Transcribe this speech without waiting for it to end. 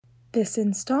This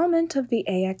installment of the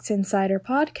AX Insider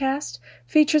podcast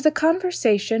features a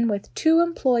conversation with two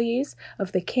employees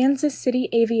of the Kansas City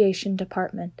Aviation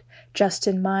Department,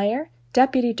 Justin Meyer,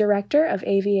 Deputy Director of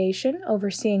Aviation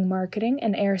overseeing marketing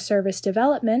and air service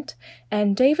development,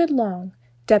 and David Long,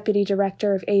 Deputy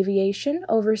Director of Aviation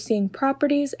overseeing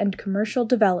properties and commercial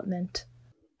development.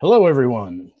 Hello,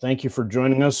 everyone. Thank you for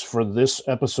joining us for this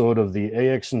episode of the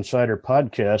AX Insider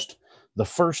podcast, the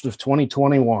first of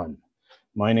 2021.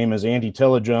 My name is Andy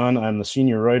Telejohn. I'm the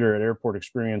senior writer at Airport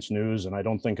Experience News, and I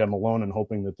don't think I'm alone in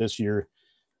hoping that this year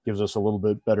gives us a little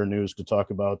bit better news to talk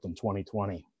about than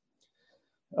 2020.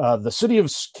 The city of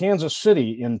Kansas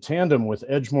City, in tandem with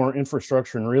Edgemoor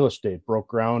Infrastructure and Real Estate, broke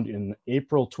ground in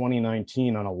April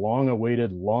 2019 on a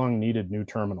long-awaited, long-needed new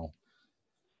terminal.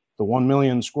 The 1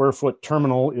 million square foot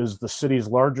terminal is the city's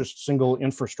largest single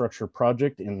infrastructure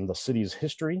project in the city's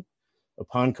history.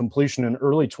 Upon completion in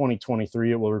early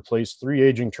 2023, it will replace 3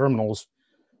 aging terminals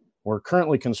where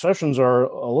currently concessions are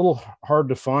a little hard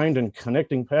to find and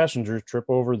connecting passengers trip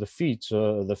over the feet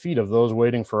of those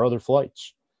waiting for other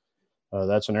flights.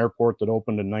 That's an airport that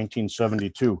opened in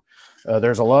 1972.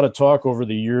 There's a lot of talk over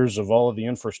the years of all of the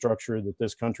infrastructure that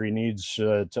this country needs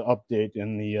to update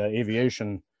in the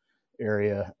aviation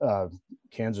area.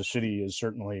 Kansas City is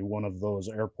certainly one of those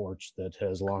airports that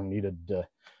has long needed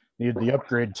the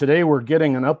upgrade. Today, we're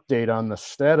getting an update on the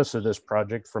status of this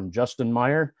project from Justin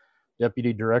Meyer,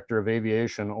 Deputy Director of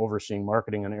Aviation overseeing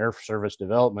marketing and air service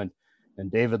development,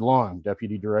 and David Long,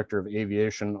 Deputy Director of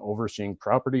Aviation overseeing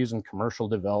properties and commercial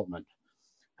development.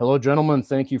 Hello, gentlemen.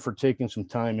 Thank you for taking some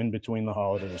time in between the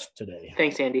holidays today.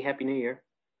 Thanks, Andy. Happy New Year.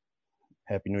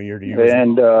 Happy New Year to you.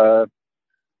 And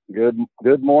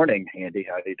good morning, Andy.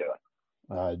 How are you doing?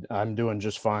 I'm doing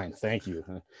just fine, thank you.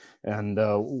 And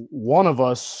one of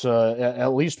us,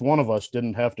 at least one of us,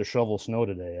 didn't have to shovel snow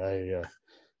today.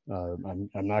 I'm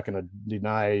not going to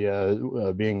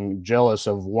deny being jealous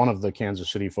of one of the Kansas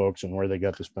City folks and where they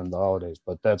got to spend the holidays,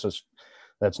 but that's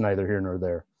neither here nor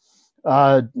there.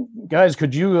 Guys,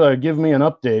 could you give me an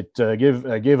update?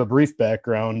 Give a brief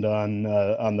background on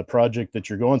the project that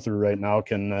you're going through right now.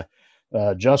 Can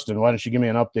Justin, why don't you give me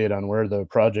an update on where the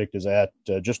project is at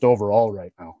just overall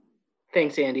right now?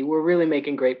 Thanks, Andy. We're really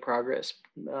making great progress.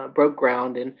 Broke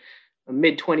ground in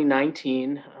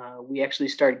mid-2019. We actually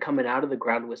started coming out of the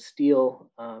ground with steel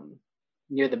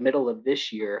near the middle of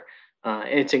this year.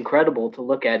 And it's incredible to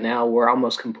look at now. We're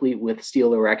almost complete with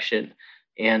steel erection.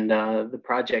 And the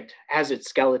project has its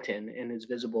skeleton and is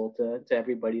visible to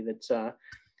everybody that's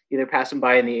either passing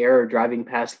by in the air or driving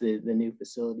past the new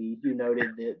facility. You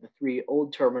noted the 3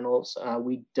 old terminals.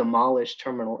 We demolished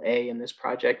Terminal A, and this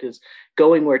project is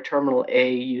going where Terminal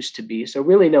A used to be. So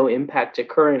really no impact to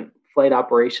current flight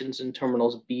operations in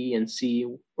Terminals B and C,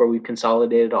 where we've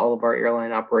consolidated all of our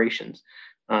airline operations.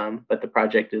 But the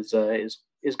project is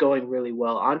going really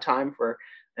well, on time for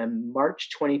a March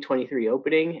 2023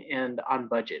 opening and on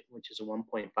budget, which is a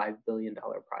 $1.5 billion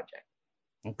project.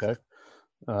 Okay.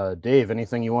 Dave,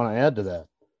 anything you want to add to that?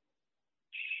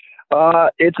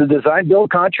 It's a design build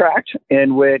contract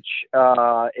in which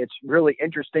it's really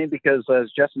interesting because, as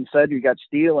Justin said, you got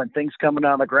steel and things coming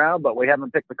on the ground, but we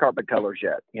haven't picked the carpet colors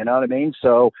yet. You know what I mean?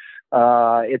 So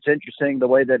it's interesting the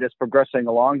way that it's progressing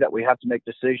along, that we have to make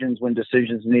decisions when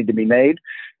decisions need to be made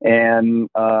and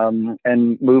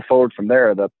move forward from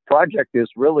there. The project is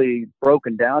really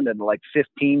broken down into like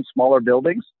 15 smaller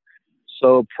buildings.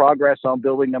 So progress on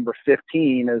building number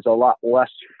 15 is a lot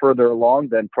less further along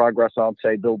than progress on,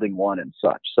 say, building 1 and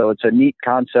such. So it's a neat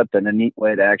concept and a neat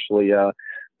way to actually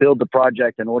build the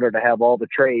project in order to have all the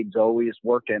trades always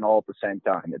working all at the same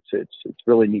time. It's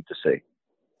really neat to see.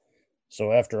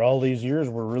 So after all these years,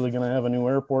 we're really going to have a new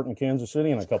airport in Kansas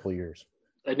City in a couple of years.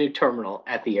 A new terminal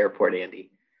at the airport, Andy.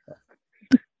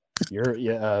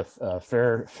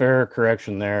 Fair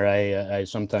correction there. I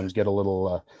sometimes get a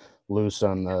little loose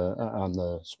on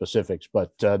the specifics,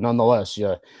 but nonetheless,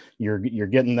 you're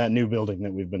getting that new building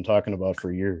that we've been talking about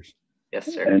for years. Yes,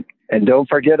 sir. And don't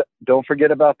forget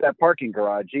about that parking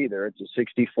garage either. It's a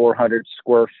 6,400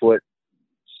 square foot,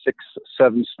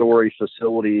 6-7 story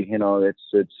facility. You know,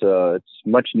 it's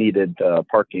much needed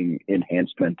parking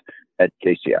enhancement at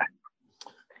KCI.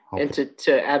 Okay. And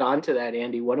to add on to that,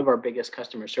 Andy, one of our biggest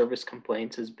customer service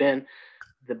complaints has been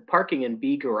the parking in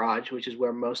B garage, which is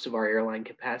where most of our airline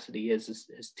capacity has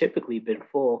typically been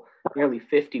full nearly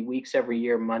 50 weeks every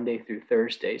year, Monday through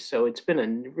Thursday. So it's been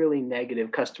a really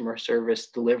negative customer service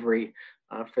delivery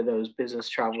for those business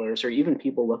travelers or even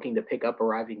people looking to pick up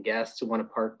arriving guests who want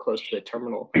to park close to the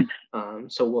terminal.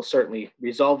 So we'll certainly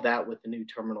resolve that with the new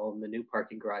terminal and the new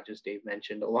parking garage, as Dave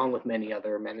mentioned, along with many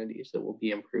other amenities that will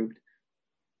be improved.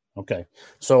 Okay.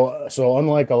 So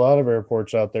unlike a lot of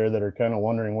airports out there that are kind of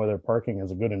wondering whether parking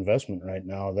is a good investment right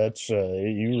now, that's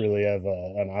you really have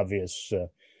an obvious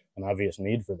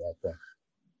need for that thing.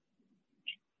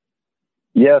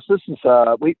 Yes, this is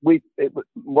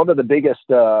one of the biggest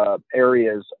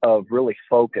areas of really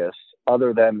focus,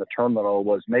 other than the terminal,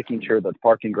 was making sure that the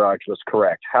parking garage was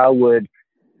correct. How would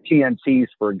TNCs,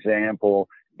 for example,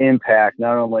 impact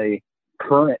not only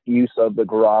current use of the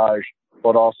garage,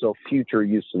 but also future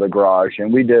use of the garage?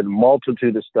 And we did a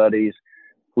multitude of studies,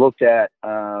 looked at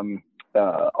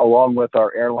along with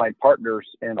our airline partners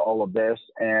in all of this,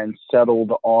 and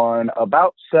settled on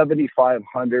about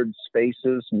 7,500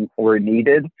 spaces were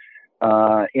needed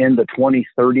in the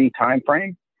 2030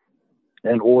 timeframe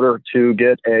in order to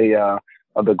get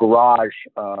the garage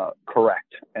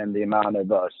correct and the amount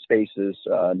of spaces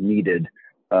needed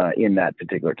in that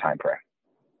particular timeframe.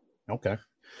 Okay.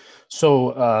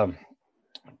 So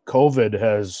COVID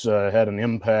has had an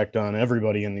impact on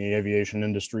everybody in the aviation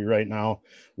industry right now.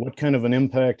 What kind of an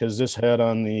impact has this had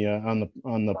on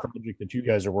the project that you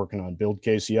guys are working on, Build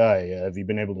KCI? Have you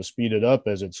been able to speed it up?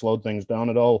 Has it slowed things down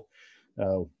at all?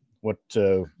 What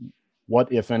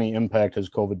if any impact has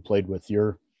COVID played with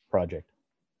your project?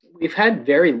 We've had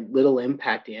very little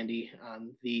impact, Andy.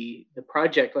 The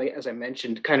project, like as I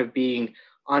mentioned, kind of being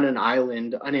on an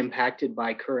island, unimpacted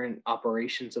by current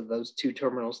operations of those two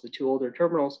terminals, the two older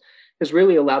terminals, has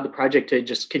really allowed the project to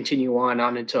just continue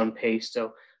on its own pace.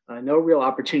 So no real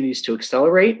opportunities to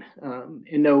accelerate, and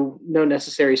no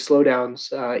necessary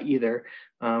slowdowns either.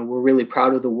 We're really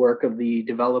proud of the work of the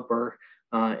developer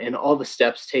and all the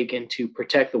steps taken to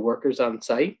protect the workers on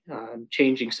site,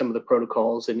 changing some of the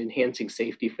protocols and enhancing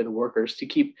safety for the workers to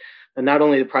keep not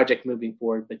only the project moving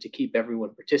forward, but to keep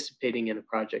everyone participating in the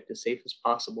project as safe as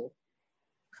possible.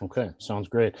 Okay, sounds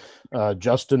great.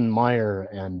 Justin Meyer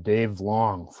and Dave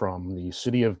Long from the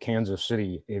City of Kansas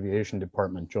City Aviation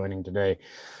Department joining today.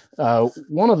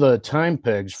 One of the time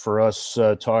pegs for us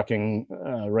talking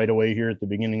right away here at the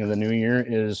beginning of the new year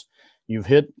is you've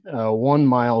hit one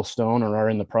milestone, or are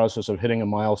in the process of hitting a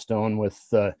milestone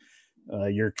with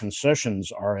your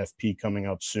concessions RFP coming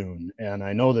up soon. And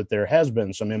I know that there has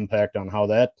been some impact on how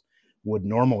that would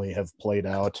normally have played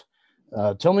out.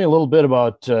 Tell me a little bit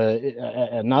about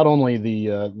not only the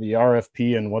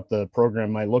RFP and what the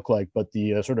program might look like, but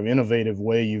the sort of innovative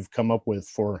way you've come up with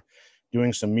for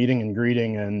doing some meeting and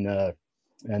greeting and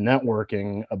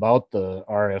networking about the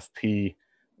RFP.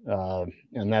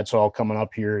 And that's all coming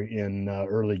up here in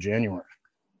early January.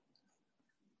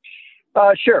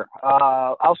 Sure.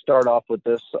 I'll start off with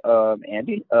this,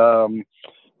 Andy.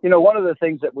 One of the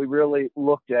things that we really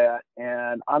looked at,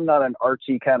 and I'm not an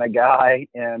artsy kind of guy,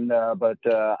 but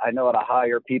I know how to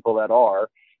hire people that are,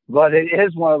 but it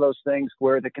is one of those things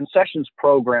where the concessions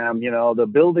program, the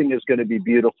building is going to be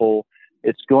beautiful.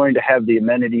 It's going to have the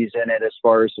amenities in it as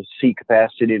far as the seat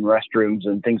capacity and restrooms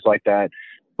and things like that.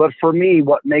 But for me,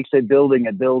 what makes a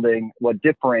building, what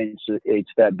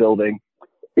differentiates that building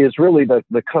is really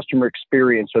the customer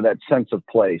experience, or that sense of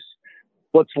place.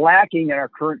 What's lacking in our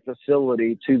current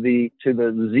facility to the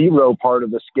 0 part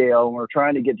of the scale, and we're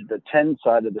trying to get to the 10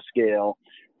 side of the scale,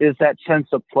 is that sense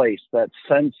of place, that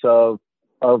sense of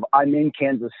I'm in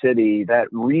Kansas City. That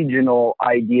regional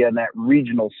idea and that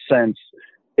regional sense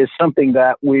is something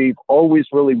that we've always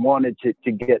really wanted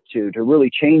to get to really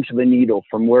change the needle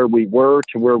from where we were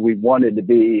to where we wanted to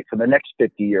be for the next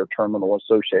 50-year terminal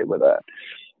associated with that.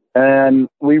 And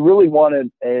we really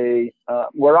wanted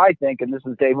where I think, and this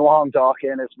is Dave Long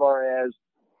talking, as far as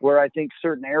where I think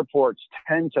certain airports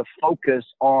tend to focus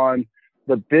on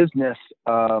the business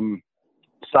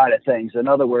side of things. In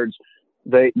other words,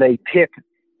 they pick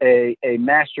a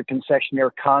master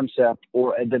concessionaire concept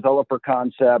or a developer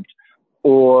concept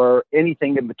or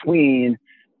anything in between.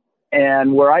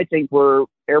 And where I think where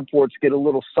airports get a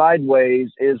little sideways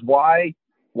is why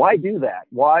do that?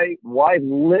 Why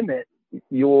limit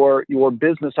your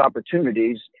business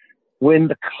opportunities when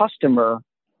the customer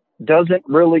doesn't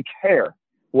really care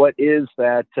what is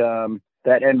that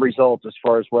end result as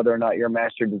far as whether or not you're a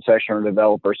master concessionaire or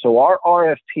developer. So our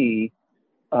RFP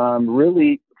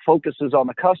really focuses on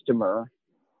the customer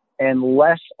and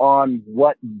less on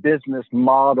what business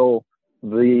model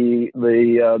the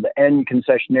end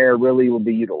concessionaire really will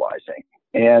be utilizing.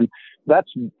 And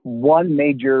that's one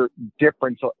major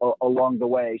difference along the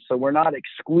way. So we're not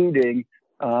excluding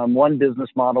one business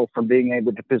model from being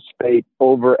able to participate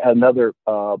over another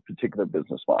particular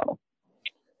business model.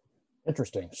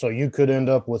 Interesting. So you could end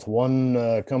up with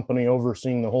one company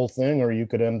overseeing the whole thing, or you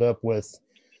could end up with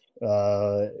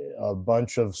a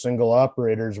bunch of single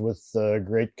operators with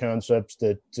great concepts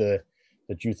that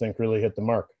you think really hit the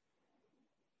mark.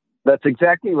 That's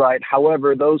exactly right.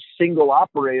 However, those single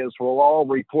operators will all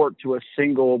report to a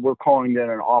single, we're calling it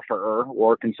an offerer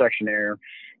or concessionaire,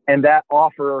 and that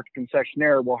offerer or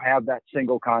concessionaire will have that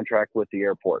single contract with the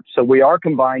airport. So we are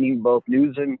combining both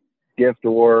news and gift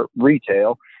or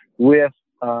retail with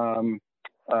food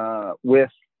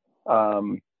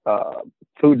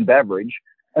and beverage.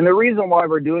 And the reason why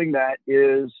we're doing that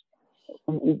is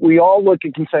we all look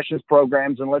at concessions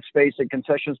programs, and let's face it,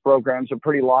 concessions programs are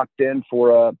pretty locked in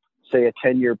for say a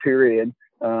 10-year period.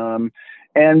 And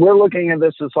we're looking at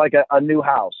this as like a new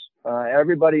house.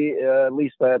 Everybody, at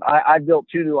least I built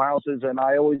 2 new houses, and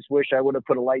I always wish I would have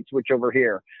put a light switch over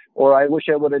here, or I wish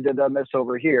I would have done this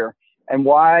over here. And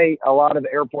why a lot of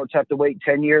airports have to wait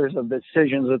 10 years of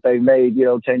decisions that they've made,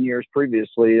 10 years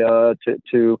previously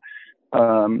to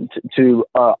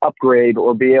upgrade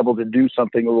or be able to do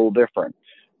something a little different.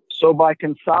 So by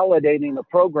consolidating the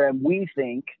program, we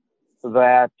think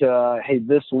that, hey,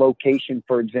 this location,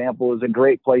 for example, is a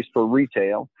great place for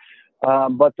retail.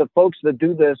 But the folks that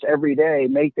do this every day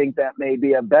may think that may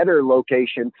be a better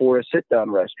location for a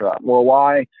sit-down restaurant. Well,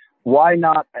 why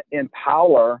not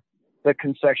empower the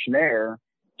concessionaire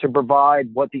to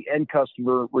provide what the end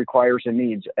customer requires and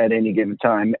needs at any given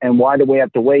time? And why do we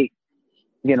have to wait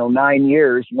 9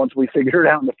 years once we figured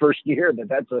out in the first year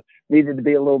that needed to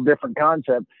be a little different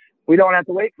concept? We don't have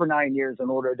to wait for 9 years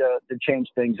in order to change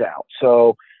things out.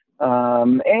 So,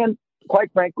 and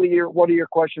quite frankly, one of your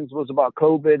questions was about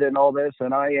COVID and all this,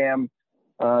 and I am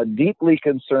deeply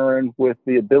concerned with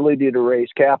the ability to raise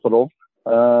capital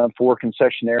for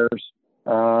concessionaires.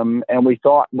 And we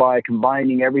thought by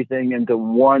combining everything into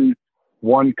one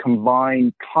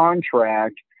combined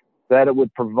contract that it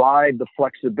would provide the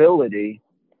flexibility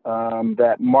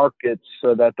that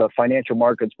the financial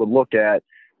markets would look at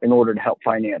in order to help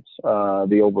finance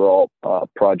the overall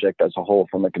project as a whole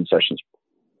from a concessions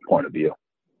point of view.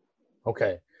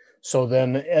 Okay. So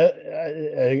then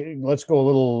let's go a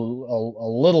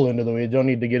little into the, we don't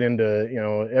need to get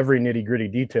into, every nitty gritty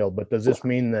detail, but does this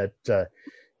mean that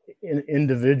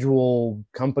individual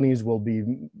companies will be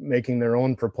making their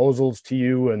own proposals to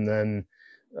you, and then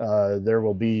there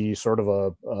will be sort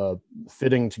of a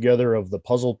fitting together of the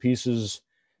puzzle pieces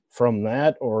from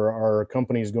that? Or are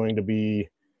companies going to be,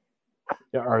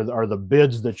 are the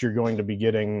bids that you're going to be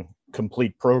getting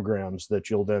complete programs that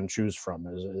you'll then choose from?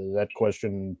 Is that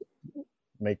question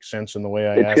make sense in the way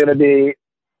I asked? It's going to be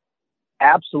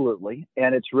absolutely,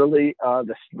 and it's really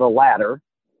the latter,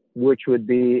 which would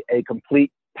be a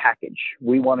complete package.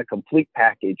 We want a complete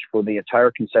package for the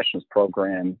entire concessions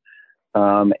program,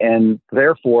 and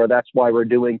therefore that's why we're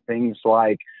doing things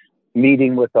like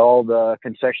meeting with all the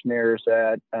concessionaires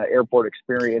at Airport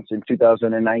Experience in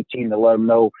 2019 to let them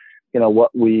know,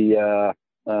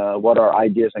 what our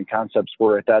ideas and concepts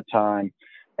were at that time,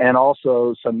 and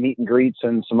also some meet and greets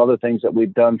and some other things that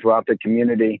we've done throughout the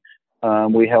community.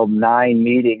 We held 9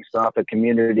 meetings throughout the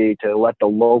community to let the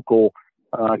local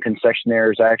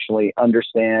concessionaires actually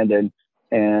understand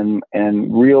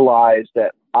and realize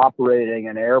that operating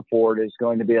an airport is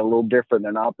going to be a little different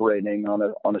than operating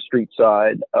on a street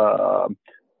side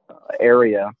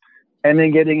area. And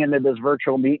then getting into this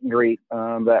virtual meet and greet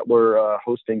that we're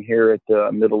hosting here at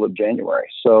the middle of January.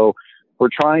 So we're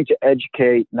trying to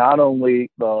educate not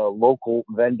only the local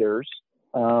vendors,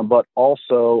 but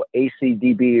also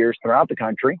ACDBers throughout the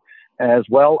country, as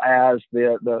well as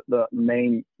the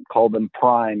main, call them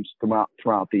primes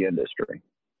throughout the industry.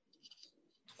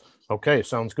 Okay,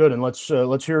 sounds good. And let's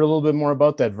hear a little bit more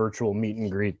about that virtual meet and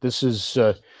greet. This is,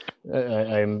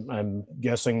 I'm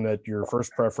guessing that your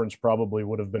first preference probably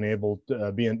would have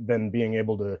been being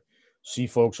able to see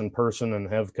folks in person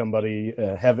and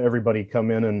have everybody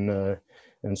come in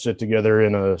and sit together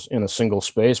in a single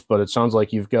space. But it sounds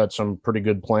like you've got some pretty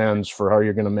good plans for how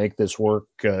you're going to make this work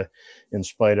in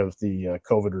spite of the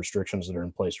COVID restrictions that are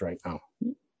in place right now.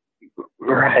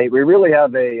 Right. We really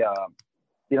have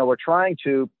we're trying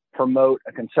to promote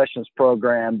a concessions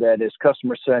program that is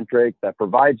customer centric, that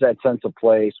provides that sense of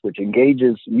place, which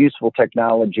engages useful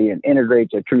technology and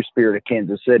integrates a true spirit of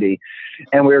Kansas City.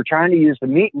 And we were trying to use the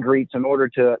meet and greets in order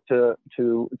to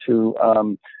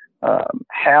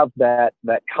have that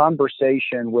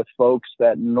conversation with folks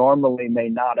that normally may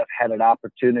not have had an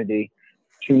opportunity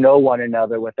to know one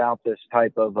another without this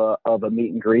type of a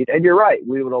meet and greet. And you're right,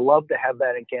 we would have loved to have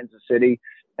that in Kansas City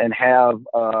and have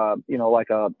like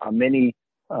a mini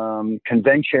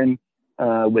convention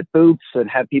with booths and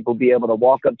have people be able to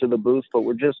walk up to the booth. But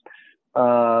we just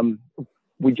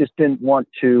didn't want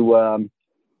to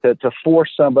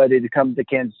force somebody to come to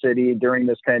Kansas City during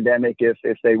this pandemic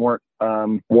if they weren't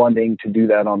wanting to do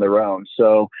that on their own.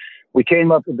 So we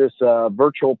came up with this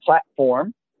virtual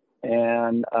platform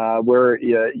and where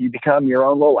you become your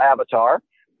own little avatar.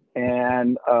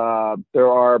 And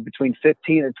there are between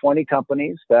 15 and 20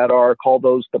 companies that are called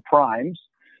the primes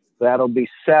that'll be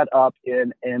set up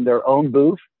in their own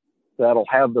booth, that'll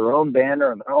have their own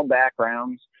banner and their own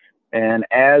backgrounds. And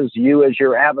as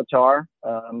your avatar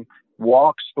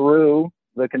walks through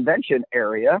the convention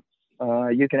area,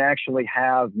 you can actually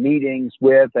have meetings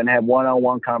with and have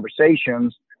one-on-one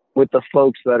conversations with the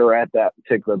folks that are at that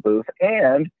particular booth,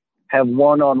 and have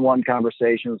one-on-one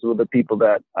conversations with the people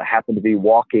that happen to be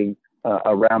walking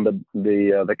around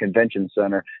the convention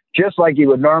center, just like you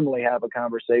would normally have a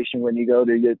conversation when you go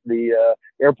to the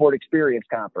airport experience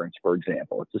conference, for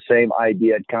example. It's the same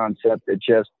idea and concept. It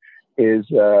just is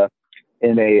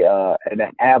in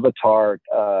an avatar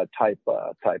type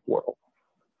world.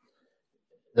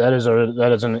 That is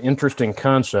an interesting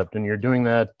concept, and you're doing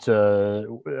that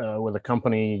with a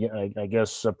company, I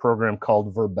guess, a program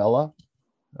called Virbela.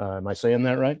 Am I saying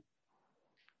that right?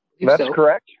 That's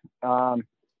correct.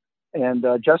 And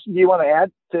Justin, do you want to add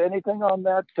to anything on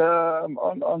that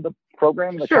on the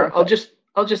program? Sure. I'll just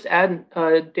add,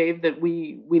 Dave, that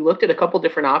we looked at a couple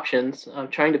different options,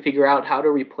 trying to figure out how to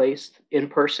replace in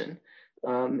person,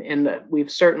 and we've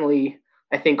certainly,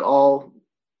 I think, all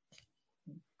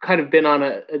kind of been on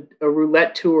a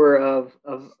roulette tour of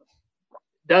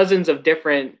dozens of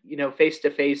different,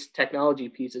 face-to-face technology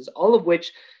pieces, all of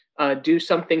which do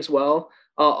some things well,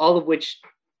 all of which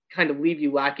kind of leave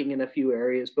you lacking in a few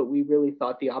areas. But we really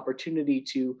thought the opportunity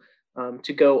to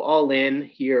go all in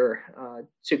here,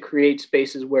 to create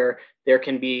spaces where there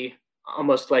can be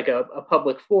almost like a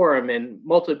public forum and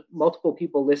multiple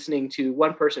people listening to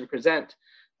one person present,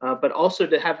 but also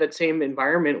to have that same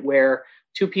environment where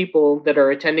two people that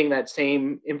are attending that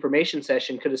same information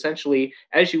session could essentially,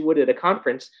 as you would at a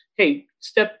conference, hey,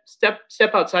 step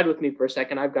outside with me for a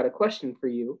second. I've got a question for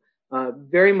you.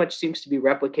 Very much seems to be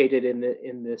replicated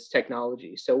in this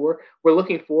technology. So we're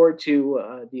looking forward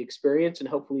to the experience and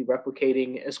hopefully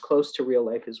replicating as close to real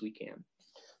life as we can.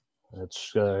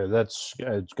 It's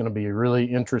going to be really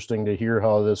interesting to hear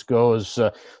how this goes.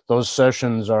 Those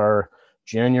sessions are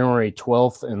January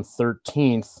 12th and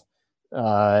 13th.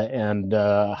 And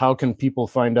how can people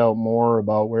find out more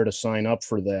about where to sign up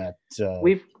for that?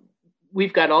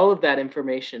 We've got all of that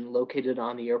information located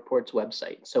on the airport's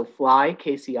website. So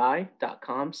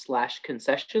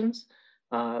flykci.com/concessions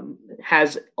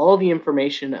has all the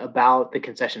information about the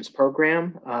concessions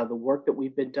program, the work that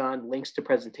we've been done, links to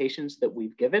presentations that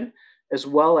we've given, as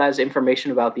well as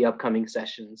information about the upcoming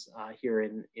sessions here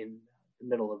in the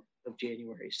middle of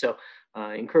January. So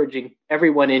encouraging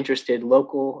everyone interested,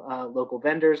 local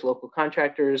vendors, local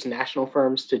contractors, national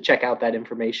firms, to check out that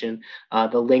information.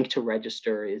 The link to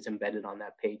register is embedded on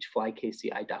that page,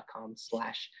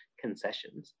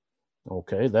 flykci.com/concessions.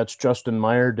 Okay, that's Justin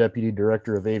Meyer, Deputy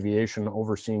Director of Aviation,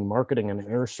 overseeing marketing and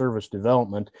air service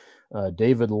development.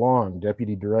 David Long,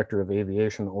 Deputy Director of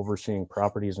Aviation, overseeing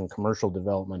properties and commercial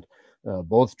development.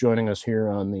 Both joining us here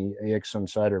on the AX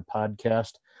Insider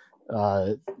podcast.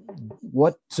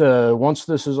 Once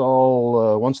this is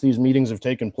all, once these meetings have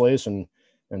taken place and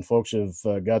folks have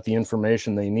got the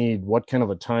information they need, what kind of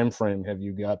a time frame have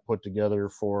you got put together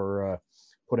for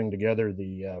putting together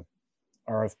the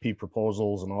RFP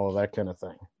proposals and all of that kind of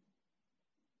thing?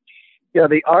 Yeah,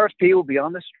 the RFP will be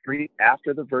on the street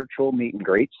after the virtual meet and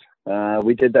greets.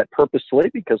 We did that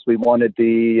purposely because we wanted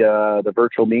the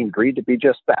virtual meet and greet to be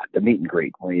just that, the meet and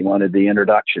greet. We wanted the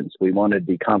introductions. We wanted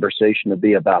the conversation to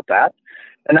be about that,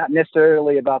 and not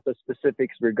necessarily about the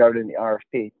specifics regarding the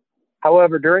RFP.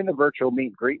 However, during the virtual meet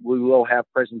and greet, we will have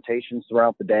presentations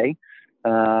throughout the day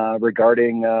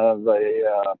regarding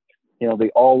the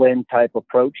all-in type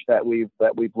approach that we've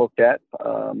looked at.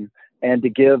 And to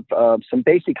give some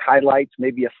basic highlights,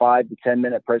 maybe a 5 to 10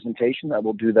 minute presentation. That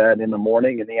we'll do that in the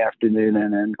morning, in the afternoon,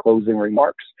 and then closing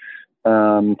remarks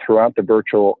throughout the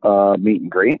virtual meet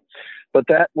and greet. But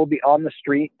that will be on the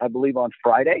street, I believe, on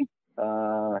Friday.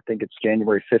 I think it's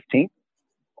January 15th.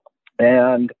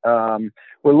 And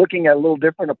we're looking at a little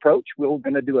different approach. We're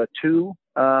going to do a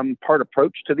two-part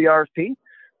approach to the RFP.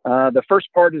 The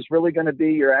first part is really going to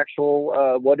be your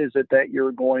actual, what is it that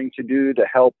you're going to do to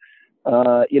help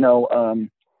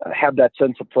have that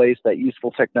sense of place, that useful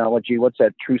technology. What's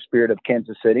that true spirit of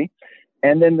Kansas City?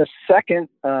 And then the second,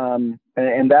 and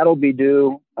that'll be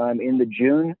due in the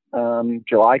June,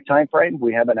 July timeframe.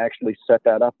 We haven't actually set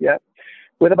that up yet.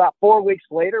 With about 4 weeks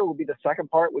later will be the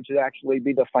second part, which would actually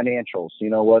be the financials.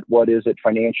 What is it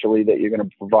financially that you're going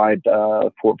to provide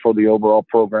for the overall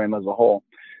program as a whole?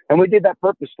 And we did that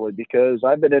purposely because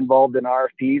I've been involved in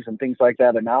RFPs and things like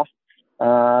that enough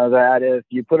that if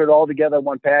you put it all together in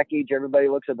one package, everybody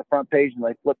looks at the front page and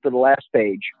they flip to the last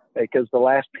page because the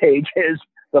last page is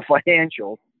the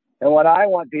financials. And what I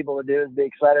want people to do is be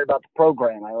excited about the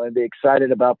program. I want to be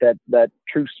excited about that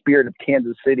true spirit of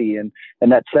Kansas City and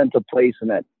that sense of place and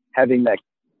that having that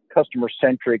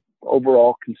customer-centric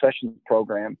overall concessions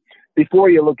program before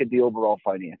you look at the overall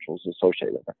financials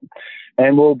associated with it.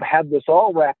 And we'll have this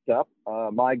all wrapped up.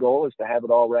 My goal is to have it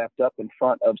all wrapped up in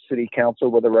front of City Council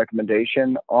with a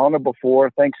recommendation on or before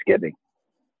Thanksgiving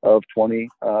of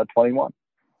 2021.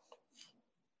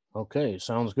 Okay,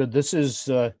 sounds good. This is,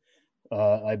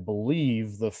 I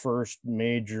believe, the first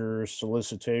major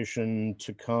solicitation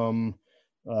to come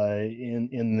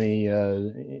in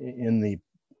the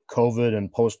COVID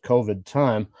and post-COVID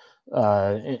time.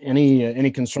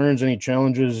 Any concerns, any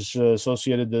challenges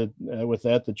associated with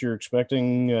that you're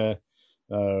expecting?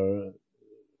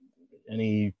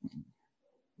 Any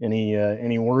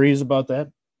worries about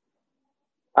that?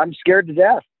 I'm scared to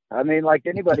death. I mean, like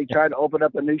anybody trying to open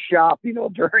up a new shop,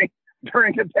 during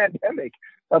the pandemic.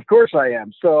 Of course I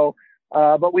am. So,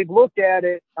 but we've looked at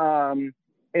it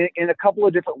in a couple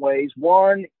of different ways.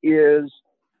 One is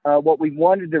what we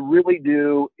wanted to really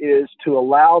do is to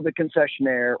allow the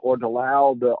concessionaire or to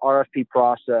allow the RFP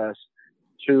process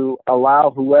to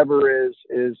allow whoever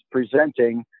is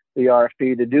presenting the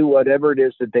RFP to do whatever it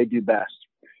is that they do best.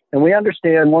 And we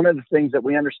understand, one of the things that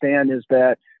we understand is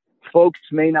that folks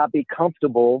may not be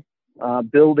comfortable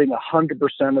building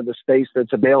 100% of the space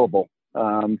that's available,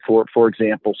 for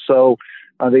example. So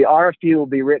the RFP will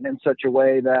be written in such a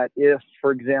way that if,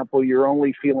 for example, you're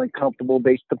only feeling comfortable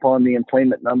based upon the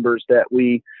employment numbers that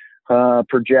we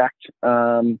project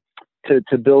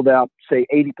to build out, say,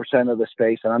 80% of the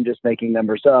space, and I'm just making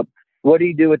numbers up, what do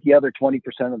you do with the other 20%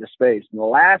 of the space? And the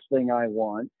last thing I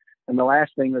want, and the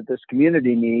last thing that this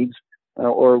community needs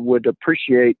or would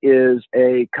appreciate is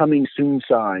a coming soon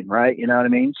sign, right? You know what I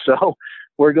mean? So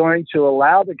we're going to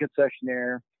allow the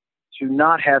concessionaire to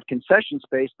not have concession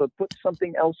space, but put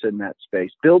something else in that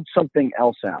space, build something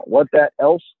else out. What that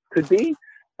else could be,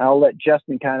 I'll let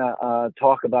Justin kind of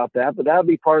talk about that, but that'll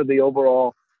be part of the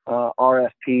overall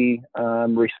RFP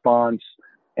response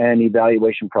and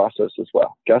evaluation process as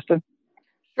well. Justin?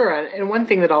 Sure. And one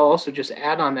thing that I'll also just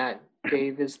add on that,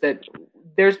 Dave, is that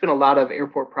there's been a lot of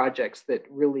airport projects that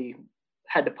really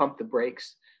had to pump the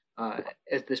brakes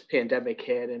as this pandemic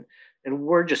hit. And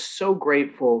we're just so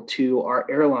grateful to our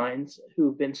airlines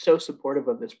who've been so supportive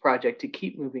of this project to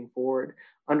keep moving forward,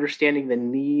 understanding the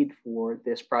need for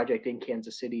this project in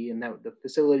Kansas City, and that the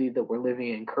facility that we're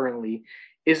living in currently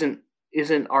isn't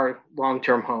our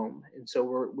long-term home. And so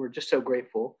we're just so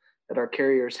grateful that our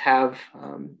carriers have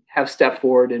stepped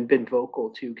forward and been vocal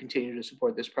to continue to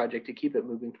support this project to keep it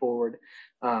moving forward.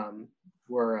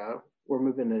 We're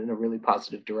moving in a really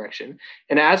positive direction.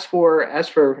 And as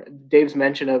for Dave's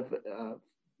mention of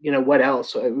what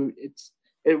else,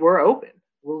 we're open.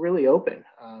 We're really open.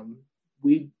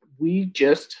 We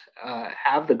just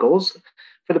have the goals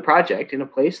for the project in a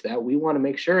place that we want to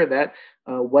make sure that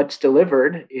what's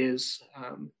delivered is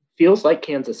feels like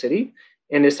Kansas City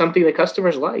and is something that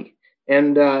customers like.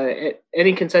 And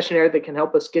any concessionaire that can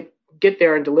help us get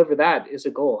there and deliver that is a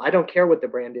goal. I don't care what the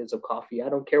brand is of coffee. I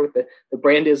don't care what the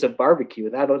brand is of barbecue.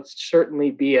 That'll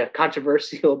certainly be a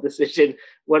controversial decision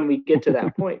when we get to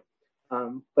that point.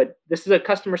 But this is a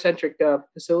customer-centric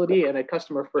facility and a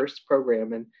customer-first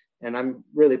program. And I'm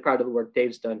really proud of the work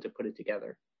Dave's done to put it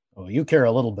together. Oh, you care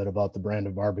a little bit about the brand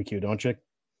of barbecue, don't you?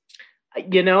 I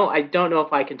don't know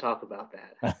if I can talk about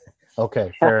that.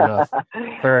 Okay, fair enough.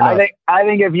 Fair enough. I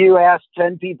think if you ask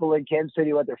 10 people in Kansas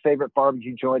City what their favorite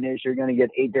barbecue joint is, you're going to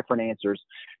get 8 different answers.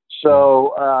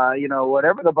 So,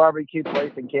 whatever the barbecue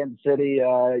place in Kansas City,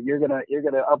 you're gonna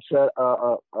upset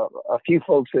a few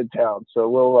folks in town. So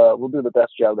we'll do the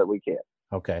best job that we can.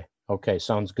 Okay,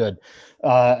 sounds good.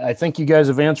 I think you guys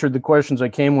have answered the questions I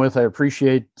came with. I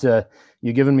appreciate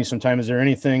you giving me some time. Are there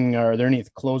any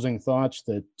closing thoughts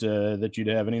that you'd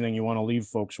have? Anything you want to leave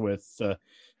folks with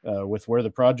where the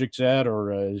project's at,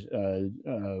 or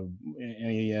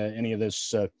any of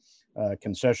this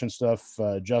concession stuff?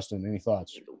 Justin, any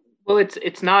thoughts? Well,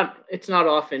 it's not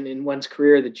often in one's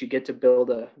career that you get to build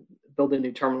a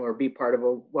new terminal or be part of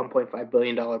a $1.5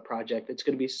 billion project that's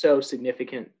going to be so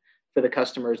significant for the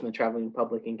customers and the traveling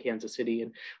public in Kansas City.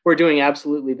 And we're doing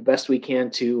absolutely the best we can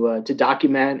to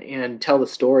document and tell the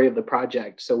story of the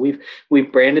project. So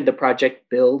we've branded the project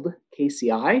Build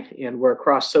KCI, and we're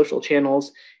across social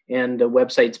channels, and the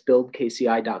website's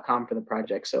buildkci.com for the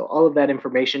project. So all of that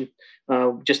information,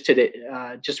 just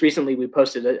recently we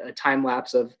posted a time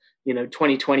lapse of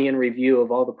 2020 in review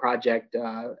of all the project,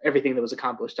 everything that was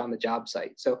accomplished on the job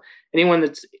site. So anyone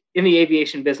that's in the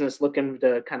aviation business looking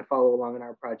to kind of follow along in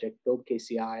our project, Build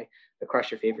KCI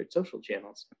across your favorite social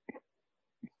channels.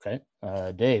 Okay.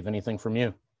 Dave, anything from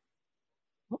you?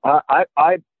 I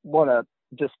want to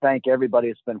just thank everybody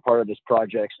that's been part of this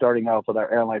project, starting off with our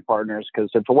airline partners,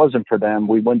 because if it wasn't for them,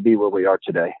 we wouldn't be where we are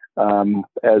today.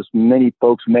 As many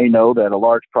folks may know, that a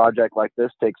large project like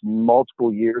this takes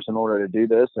multiple years in order to do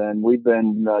this. And we've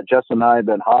been, Justin and I have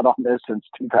been hot on this since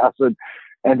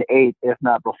 2008, if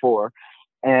not before.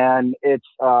 And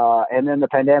and then the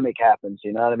pandemic happens,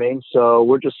 you know what I mean? So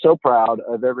we're just so proud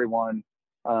of everyone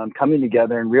coming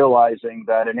together and realizing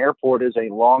that an airport is a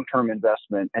long-term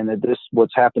investment, and that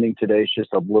what's happening today is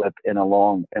just a blip in a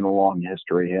long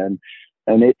history. And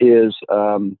it is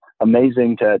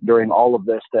amazing that during all of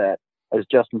this, that, as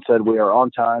Justin said, we are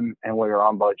on time and we are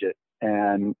on budget.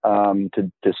 And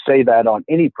to say that on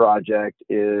any project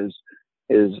is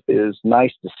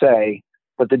nice to say,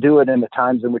 but to do it in the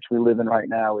times in which we live in right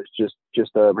now is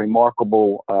just a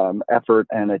remarkable effort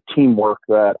and a teamwork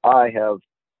that I have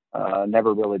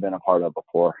never really been a part of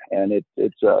before, and it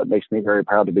makes me very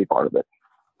proud to be part of it.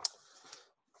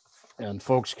 And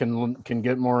folks can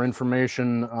get more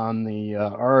information on the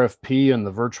RFP and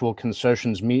the virtual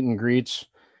concessions meet and greets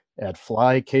at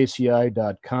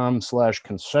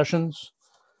flykci.com/concessions.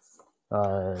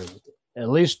 At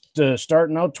least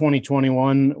starting out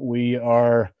 2021, we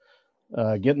are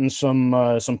getting some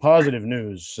positive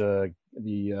news.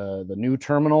 The new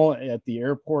terminal at the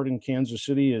airport in Kansas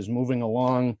City is moving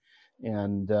along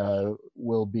and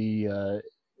will be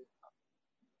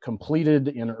completed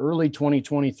in early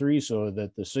 2023 so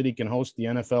that the city can host the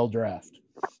NFL draft.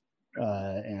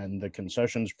 And the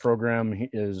concessions program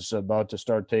is about to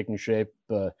start taking shape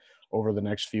over the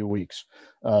next few weeks.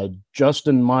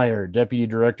 Justin Meyer, Deputy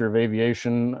Director of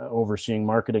Aviation, overseeing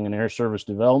marketing and air service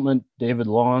development. David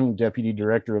Long, Deputy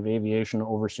Director of Aviation,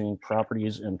 overseeing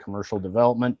properties and commercial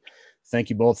development.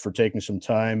 Thank you both for taking some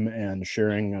time and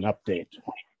sharing an update.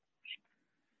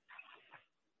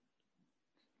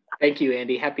 Thank you,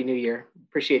 Andy. Happy New Year.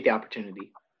 Appreciate the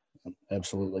opportunity.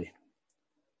 Absolutely.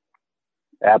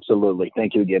 Absolutely.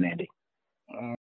 Thank you again, Andy.